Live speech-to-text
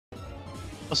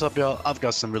What's up, y'all? I've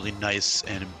got some really nice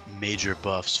and major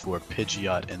buffs for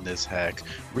Pidgeot in this hack.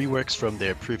 Reworks from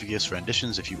their previous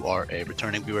renditions if you are a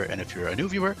returning viewer, and if you're a new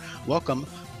viewer, welcome.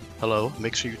 Hello.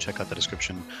 Make sure you check out the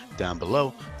description down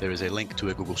below. There is a link to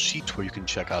a Google Sheet where you can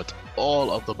check out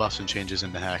all of the buffs and changes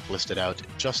in the hack listed out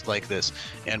just like this.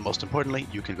 And most importantly,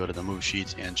 you can go to the move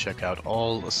sheet and check out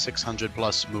all 600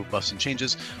 plus move buffs and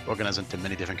changes organized into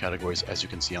many different categories, as you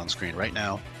can see on screen right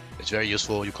now. It's very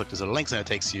useful. You click these little links and it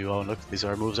takes you, oh look, these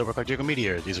are moves that work like Jacob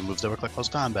Meteor. These are moves that work like Close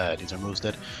Combat. These are moves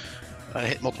that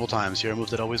hit multiple times. Here are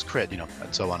moves that always crit, and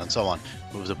so on and so on.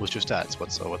 Moves that boost your stats.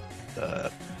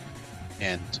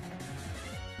 And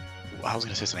I was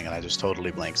going to say something and I just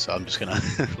totally blanked, so I'm just going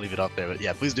to leave it up there. But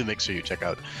yeah, please do make sure you check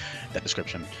out that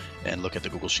description and look at the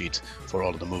Google Sheet for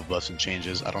all of the move buffs and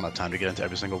changes. I don't have time to get into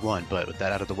every single one, but with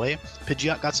that out of the way,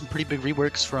 Pidgeot got some pretty big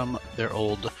reworks from their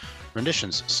old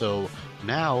renditions. So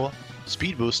now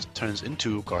Speed Boost turns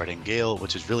into Guardian Gale,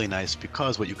 which is really nice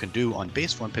because what you can do on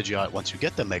base form Pidgeot once you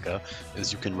get the Mega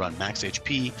is you can run max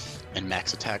HP and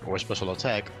max attack or special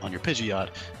attack on your Pidgeot,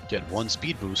 get one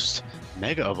Speed Boost,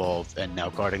 Mega Evolve, and now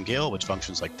Guardian Gale, which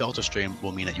functions like Delta Stream,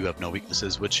 will mean that you have no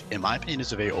weaknesses, which in my opinion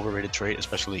is a very overrated trait,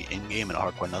 especially in-game and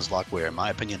Hardcore Nuzlocke, where in my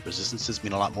opinion resistances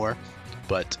mean a lot more,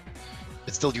 but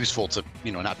it's still useful to,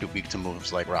 not be weak to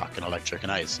moves like Rock and Electric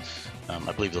and Ice.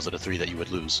 I believe those are the three that you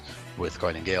would lose with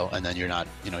Guardian Gale, and then you're not,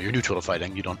 you're neutral to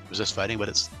fighting. You don't resist fighting, but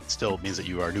it still means that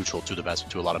you are neutral to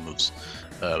to a lot of moves,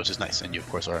 which is nice. And you, of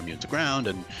course, are immune to Ground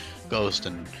and Ghost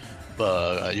and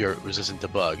Bug. You're resistant to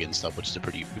Bug and stuff, which is a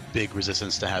pretty big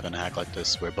resistance to have in a hack like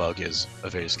this, where Bug is a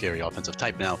very scary offensive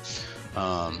type now,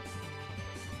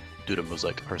 due to moves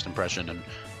like First Impression and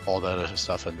all that other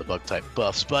stuff and the Bug type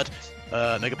buffs. But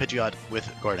Mega Pidgeot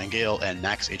with Guardian Gale and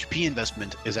max HP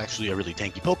investment is actually a really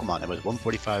tanky Pokemon, and with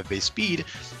 145 base speed,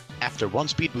 after one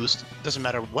speed boost, it doesn't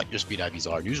matter what your speed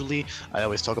IVs are. Usually, I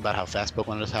always talk about how fast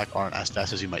Pokemon in attack aren't as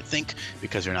fast as you might think,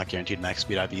 because you're not guaranteed max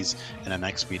speed IVs and a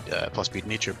max speed plus speed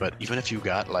nature, but even if you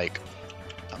got like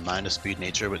a minus speed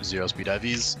nature with 0 speed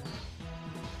IVs,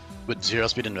 with 0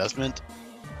 speed investment,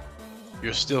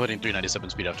 you're still hitting 397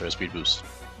 speed after a speed boost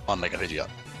on Mega Pidgeot.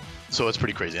 So it's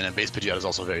pretty crazy. And then base Pidgeot is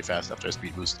also very fast after a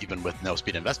speed boost, even with no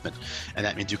speed investment. And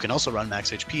that means you can also run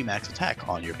max HP, max attack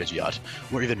on your Pidgeot,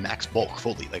 or even max bulk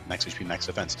fully, like max HP, max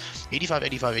defense. 85,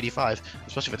 85, 85,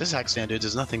 especially for this hack standards,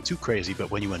 is nothing too crazy,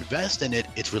 but when you invest in it,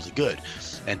 it's really good.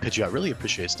 And Pidgeot really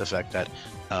appreciates the fact that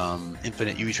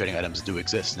infinite EV trading items do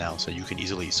exist now, so you can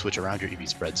easily switch around your EV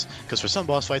spreads. Because for some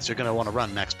boss fights, you're going to want to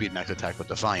run max speed, max attack with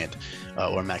Defiant,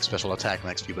 or max special attack,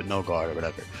 max speed with No Guard, or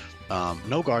whatever.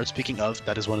 No Guard, speaking of,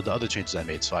 that is one of the other changes I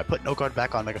made. So I put No Guard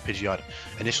back on Mega Pidgeot.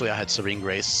 Initially I had Serene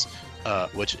Grace,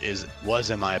 which was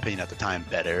in my opinion at the time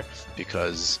better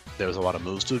because there was a lot of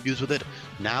moves to abuse with it.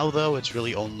 Now though, it's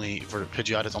really only, for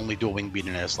Pidgeot, it's only dual Wing Beat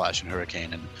and Air Slash and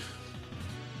Hurricane and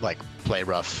like Play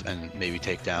Rough and maybe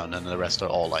Takedown, and the rest are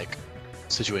all like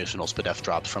situational Spadef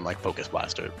drops from like Focus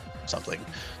Blast or something.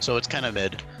 So it's kind of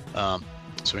mid.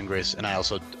 Swing Grace, and I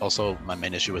also my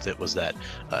main issue with it was that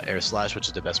Air Slash, which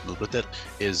is the best move with it,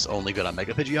 is only good on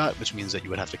Mega Pidgeot, which means that you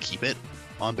would have to keep it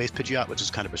on base Pidgeot, which is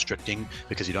kind of restricting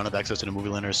because you don't have access to the movie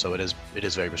linear, so it is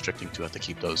very restricting to have to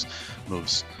keep those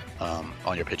moves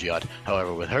on your Pidgeot.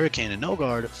 However, with Hurricane and No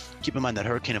Guard, keep in mind that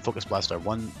Hurricane and Focus Blast are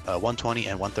 120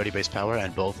 and 130 base power,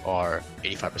 and both are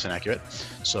 85% accurate.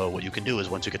 So what you can do is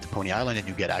once you get to Pony Island and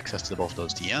you get access to both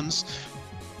those TMs,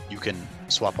 you can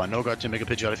swap on No Guard to Mega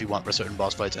Pidgeot if you want for certain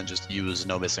boss fights and just use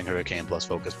No Missing Hurricane plus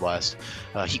Focus Blast.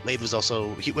 Heat Wave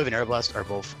and Air Blast are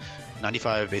both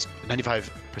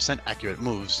 95% accurate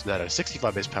moves that are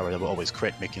 65 base power that will always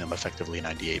crit, making them effectively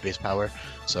 98 base power.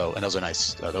 So, and those are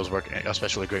nice. Those work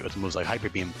especially great with moves like Hyper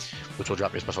Beam, which will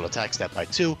drop your special attack stat by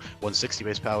 2, 160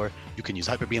 base power. You can use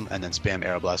Hyper Beam and then spam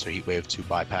Air Blast or Heat Wave to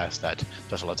bypass that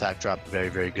special attack drop. Very,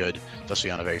 very good,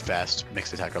 especially on a very fast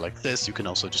mixed attacker like this. You can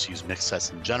also just use mixed sets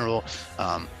in general.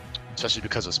 Especially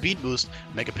because of Speed Boost,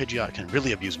 Mega Pidgeot can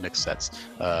really abuse mixed sets.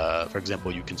 For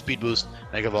example, you can Speed Boost,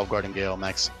 Mega Evolve Guardian Gale,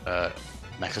 max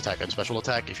attack and special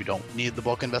attack if you don't need the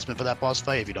bulk investment for that boss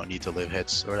fight, if you don't need to live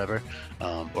hits or whatever,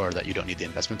 or that you don't need the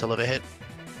investment to live a hit,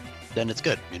 then it's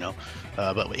good,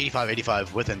 But with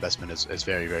 85 with investment is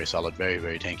very, very solid, very,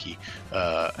 very tanky.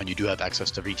 And you do have access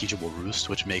to Reteachable Roost,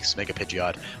 which makes Mega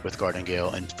Pidgeot with Guardian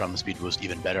Gale and from Speed Boost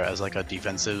even better as like a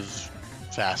defensive,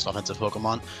 fast offensive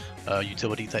Pokemon.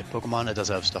 utility type Pokemon. It does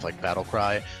have stuff like Battle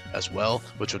Cry as well,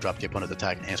 which will drop the opponent's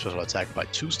attack and special attack by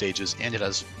 2 stages, and it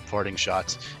has Farting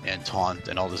Shots and Taunt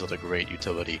and all these other great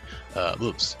utility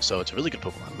moves. So it's a really good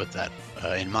Pokemon with that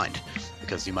in mind,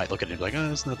 because you might look at it and be like,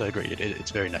 oh, it's not that great.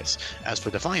 It's very nice. As for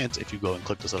Defiant, if you go and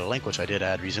click this little link, which I did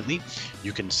add recently,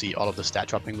 you can see all of the stat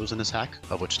dropping moves in this hack,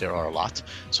 of which there are a lot.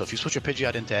 So if you switch your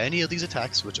Pidgeot into any of these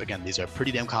attacks, which again, these are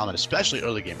pretty damn common, especially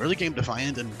early game. Early game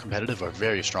Defiant and competitive are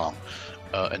very strong.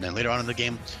 And then later on in the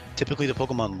game, typically the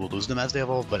Pokemon will lose them as they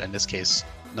evolve, but in this case,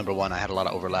 number one, I had a lot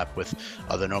of overlap with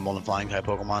other normal and flying type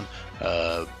Pokemon,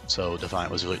 so Defiant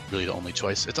was really the only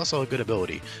choice. It's also a good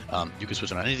ability. You can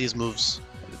switch on any of these moves.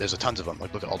 There's a tons of them.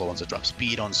 Like, look at all the ones that drop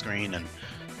speed on screen, and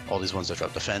all these ones that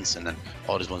drop defense, and then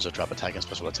all these ones that drop attack and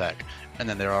special attack. And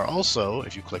then there are also,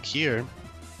 if you click here,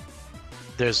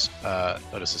 there's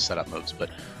this is setup moves, but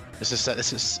this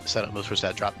is setup moves for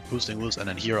stat drop boosting moves, and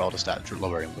then here are all the stat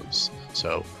lowering moves.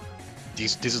 So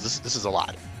this is a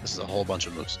lot. This is a whole bunch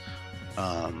of moves.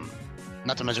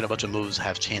 Not to mention a bunch of moves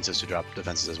have chances to drop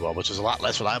defenses as well, which is a lot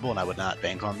less reliable, and I would not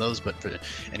bank on those. But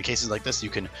in cases like this, you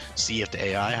can see if the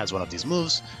AI has one of these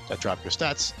moves that drop your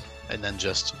stats, and then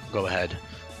just go ahead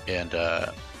and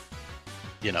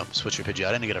switch your Pidgeot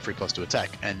in and get a free +2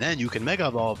 attack. And then you can Mega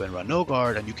Evolve and run No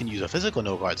Guard, and you can use a physical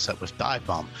No Guard set with Dive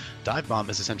Bomb. Dive Bomb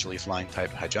is essentially flying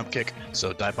type high jump kick,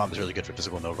 so Dive Bomb is really good for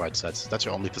physical No Guard sets. That's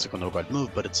your only physical No Guard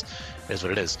move, but it is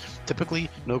what it is.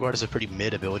 Typically, No Guard is a pretty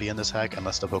mid ability in this hack,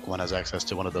 unless the Pokemon has access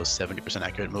to one of those 70%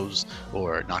 accurate moves,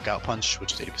 or Knockout Punch,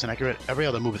 which is 80% accurate. Every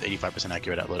other move is 85%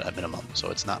 accurate at minimum, so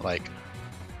it's not like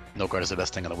No Guard is the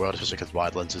best thing in the world, especially because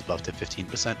Wide Lens is buffed to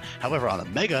 15%. However, on a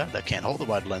Mega that can't hold the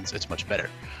Wide Lens, it's much better.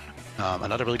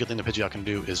 Another really good thing the Pidgeot can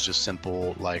do is just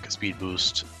simple, like, Speed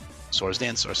Boost Swords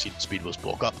Dance or Speed Boost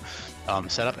Bulk Up.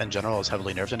 Setup in general is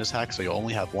heavily nerfed in this hack, so you'll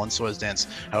only have 1 Swords Dance.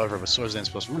 However, with Swords Dance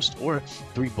plus Roost, or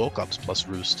 3 Bulk Ups plus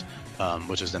Roost,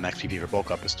 which is the max PP for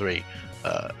Bulk Up is 3,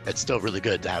 it's still really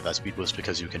good to have that Speed Boost,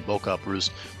 because you can Bulk Up,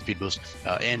 Roost, Speed Boost,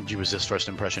 and you resist First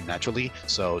Impression naturally.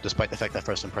 So despite the fact that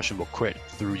First Impression will crit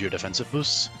through your defensive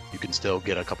boosts, you can still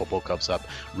get a couple Bulk Ups up,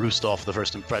 Roost off the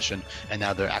First Impression, and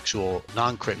now their actual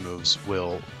non-crit moves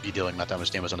will be dealing not that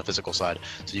much damage on the physical side.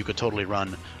 So you could totally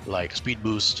run like Speed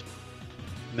Boost,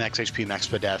 Max HP, Max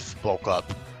Pidef, Bulk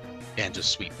Up, and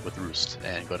just sweep with Roost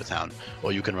and go to town.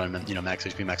 Or you can run, Max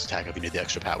HP, Max Attack if you need the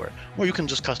extra power. Or you can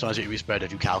just customize your EV spread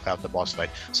if you calc out the boss fight.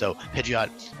 So Pidgeot,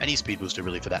 any speed booster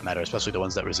really for that matter, especially the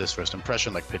ones that resist First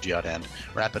Impression like Pidgeot and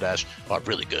Rapidash, are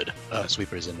really good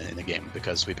sweepers in the game,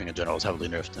 because sweeping in general is heavily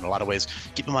nerfed in a lot of ways.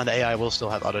 Keep in mind the AI will still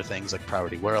have other things like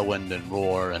Priority Whirlwind and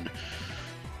Roar and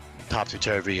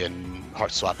Topsy-Turvy and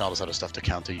Heart Swap and all this other stuff to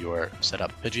counter your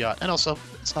setup Pidgeot. And also,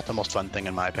 it's not the most fun thing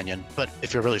in my opinion, but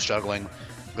if you're really struggling,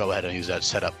 go ahead and use that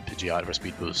setup Pidgeot for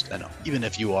speed boost. And even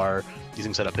if you are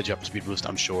using setup Pidgeot for speed boost,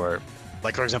 I'm sure,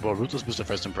 like for example, a Ruthless Boost of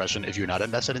First Impression, if you're not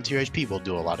invested into your HP, will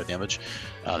do a lot of damage.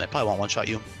 It probably won't one-shot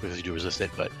you because you do resist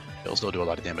it, but it'll still do a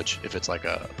lot of damage. If it's like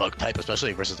a bug type,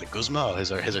 especially versus the Guzma,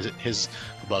 his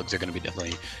bugs are going to be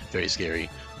definitely very scary.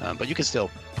 But you can still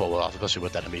pull it off, especially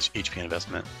with that HP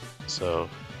investment. So,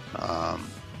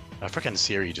 a freaking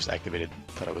Siri just activated.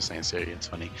 Thought I was saying Siri. It's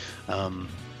funny.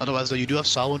 Otherwise, though, you do have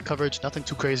solid coverage. Nothing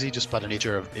too crazy, just by the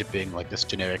nature of it being like this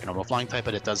generic normal flying type.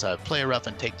 But it does have Player Rough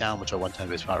and Takedown, which are one-time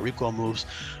base power recoil moves.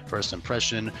 First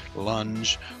Impression,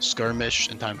 Lunge, Skirmish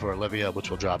in time for Olivia, which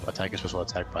will drop attack and special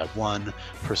attack by 1.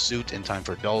 Pursuit in time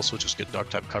for Dulce, which is good dark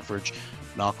type coverage.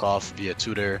 Knockoff via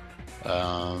Tutor,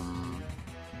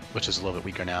 which is a little bit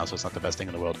weaker now, so it's not the best thing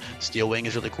in the world. Steel Wing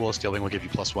is really cool. Steel Wing will give you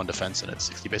 +1 defense and it's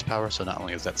 60 base power, so not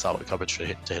only is that solid coverage to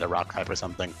hit a rock type or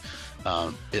something,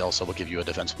 it also will give you a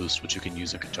defense boost, which you can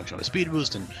use in conjunction with a speed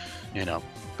boost and,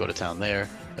 go to town there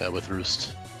with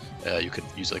Roost. You could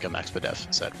use like a Max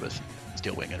Pidef set with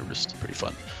Steel Wing and Roost. Pretty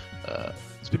fun.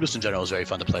 Speed Boost in general is very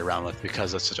fun to play around with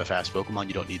because it's such a fast Pokemon.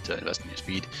 You don't need to invest in your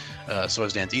speed.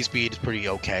 Swords Dance E-Speed is pretty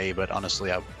okay, but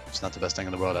honestly, it's not the best thing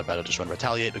in the world. I'd rather just run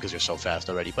Retaliate because you're so fast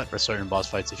already. But for certain boss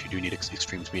fights, if you do need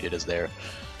extreme speed, it is there.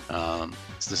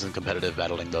 This isn't competitive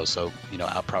battling though, so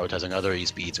out prioritizing other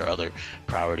E-Speeds or other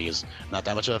priorities not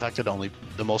that much of a factor.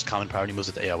 The most common priority moves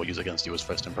that the AI will use against you is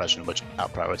First Impression, which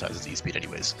out prioritizes E-Speed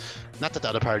anyways. Not that the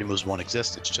other priority moves won't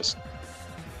exist, it's just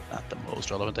not the most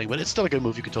relevant thing, but it's still a good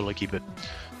move. You can totally keep it.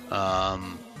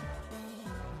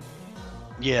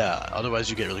 Yeah, otherwise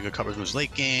you get really good coverage moves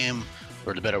late game,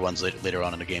 or the better ones later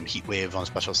on in the game. Heat Wave on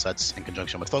special sets in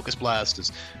conjunction with Focus Blast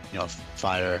is,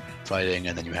 fire, fighting,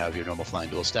 and then you have your normal flying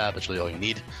dual stab. It's really all you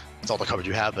need. It's all the coverage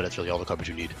you have, but it's really all the coverage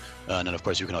you need. And then of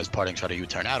course you can always parting try to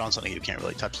U-turn out on something you can't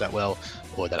really touch that well,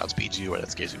 or that outspeeds you, or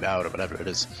that scares you out, or whatever it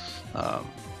is.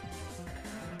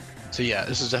 So yeah,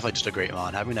 this is definitely just a great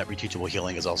mon. Having that reteachable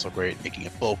healing is also great, making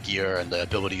it bulkier, and the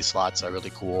ability slots are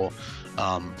really cool.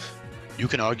 You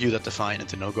can argue that Defiant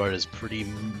into No Guard is pretty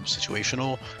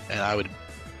situational, and I would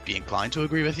be inclined to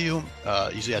agree with you.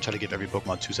 Usually I try to give every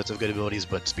Pokemon 2 sets of good abilities,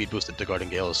 but Speed Boost into Garden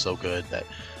Gale is so good that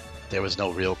there was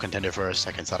no real contender for a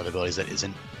second set of abilities that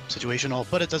isn't situational,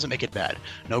 but it doesn't make it bad.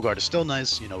 No Guard is still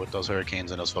nice, you know, with those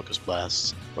Hurricanes and those Focus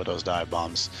Blasts or those Dive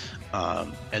Bombs.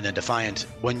 And then Defiant,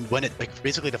 when it, like,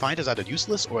 basically Defiant is either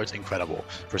useless or it's incredible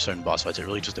for certain boss fights. It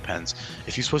really just depends.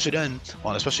 If you switch it in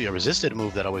on especially a resisted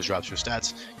move that always drops your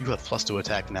stats, you have +2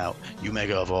 attack now. You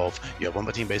Mega Evolve, you have 1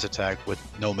 base attack with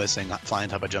no missing, flying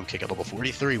type of jump kick at level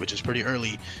 43, which is pretty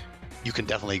early. You can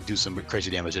definitely do some crazy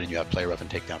damage, and then you have Play Rough and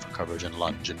Takedown for coverage and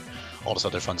lunge and all this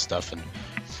other fun stuff. And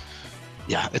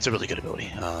yeah, it's a really good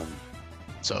ability.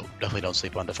 So definitely don't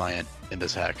sleep on Defiant in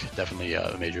this hack. Definitely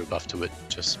a major buff to it,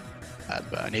 just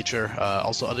by nature.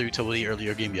 Also, other utility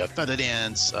earlier game, you have Feather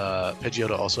Dance. Pidgeot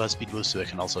also has Speed Boost, so it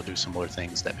can also do similar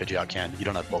things that Pidgeot can. You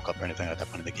don't have bulk up or anything at that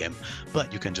point in the game,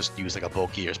 but you can just use like a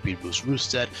bulky or Speed Boost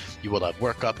Roost set. You will have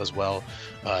Work Up as well.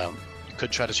 You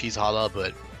could try to cheese Hala,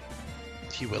 but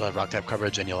he will have rock type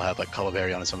coverage, and you'll have like Color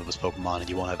Berry on some of his Pokemon, and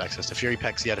you won't have access to Fury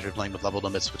Pecks yet if you're playing with level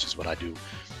limits, which is what I do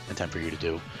intend for you to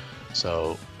do.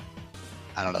 So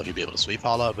I don't know if you'd be able to sweep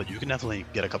Hala, but you can definitely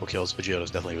get a couple kills. Pidgeot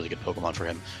is definitely a really good Pokemon for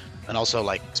him. And also,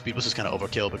 like, Speed Boost is kind of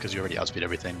overkill because you already outspeed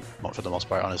everything for the most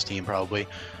part on his team, probably.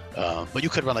 But you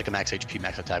could run like a max HP,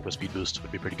 max attack with Speed Boost,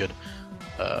 would be pretty good.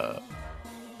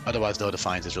 Otherwise, though,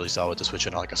 Defiance is really solid to switch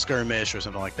in like a Skirmish or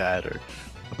something like that, or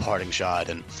a Parting Shot,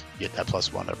 and get that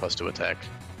 +1 or +2 attack,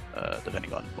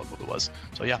 depending on what move it was.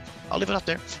 So yeah, I'll leave it up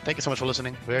there. Thank you so much for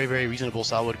listening. Very, very reasonable,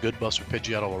 solid, good buffs for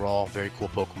Pidgeot overall. Very cool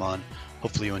Pokemon.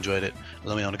 Hopefully you enjoyed it.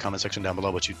 Let me know in the comment section down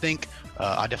below what you think.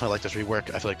 I definitely like this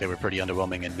rework. I feel like they were pretty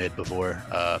underwhelming in mid before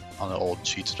on the old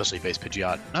sheets, especially base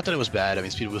Pidgeot. Not that it was bad. I mean,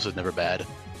 Speed Boost was never bad.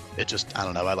 It just, I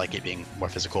don't know, I like it being more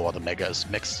physical while the Megas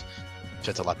mix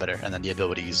fits a lot better, and then the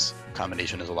abilities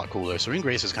combination is a lot cooler. Serene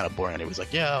Grace is kind of boring, and it was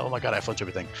like, yeah, oh my god, I flinch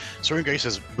everything. Serene Grace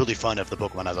is really fun if the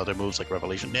Pokemon has other moves like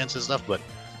Revelation Dance and stuff, but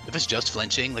if it's just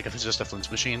flinching, like if it's just a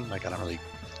flinch machine, like I don't really,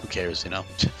 who cares, you know?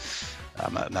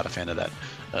 I'm not a fan of that.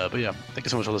 But yeah, thank you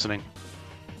so much for listening.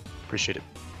 Appreciate it.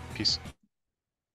 Peace.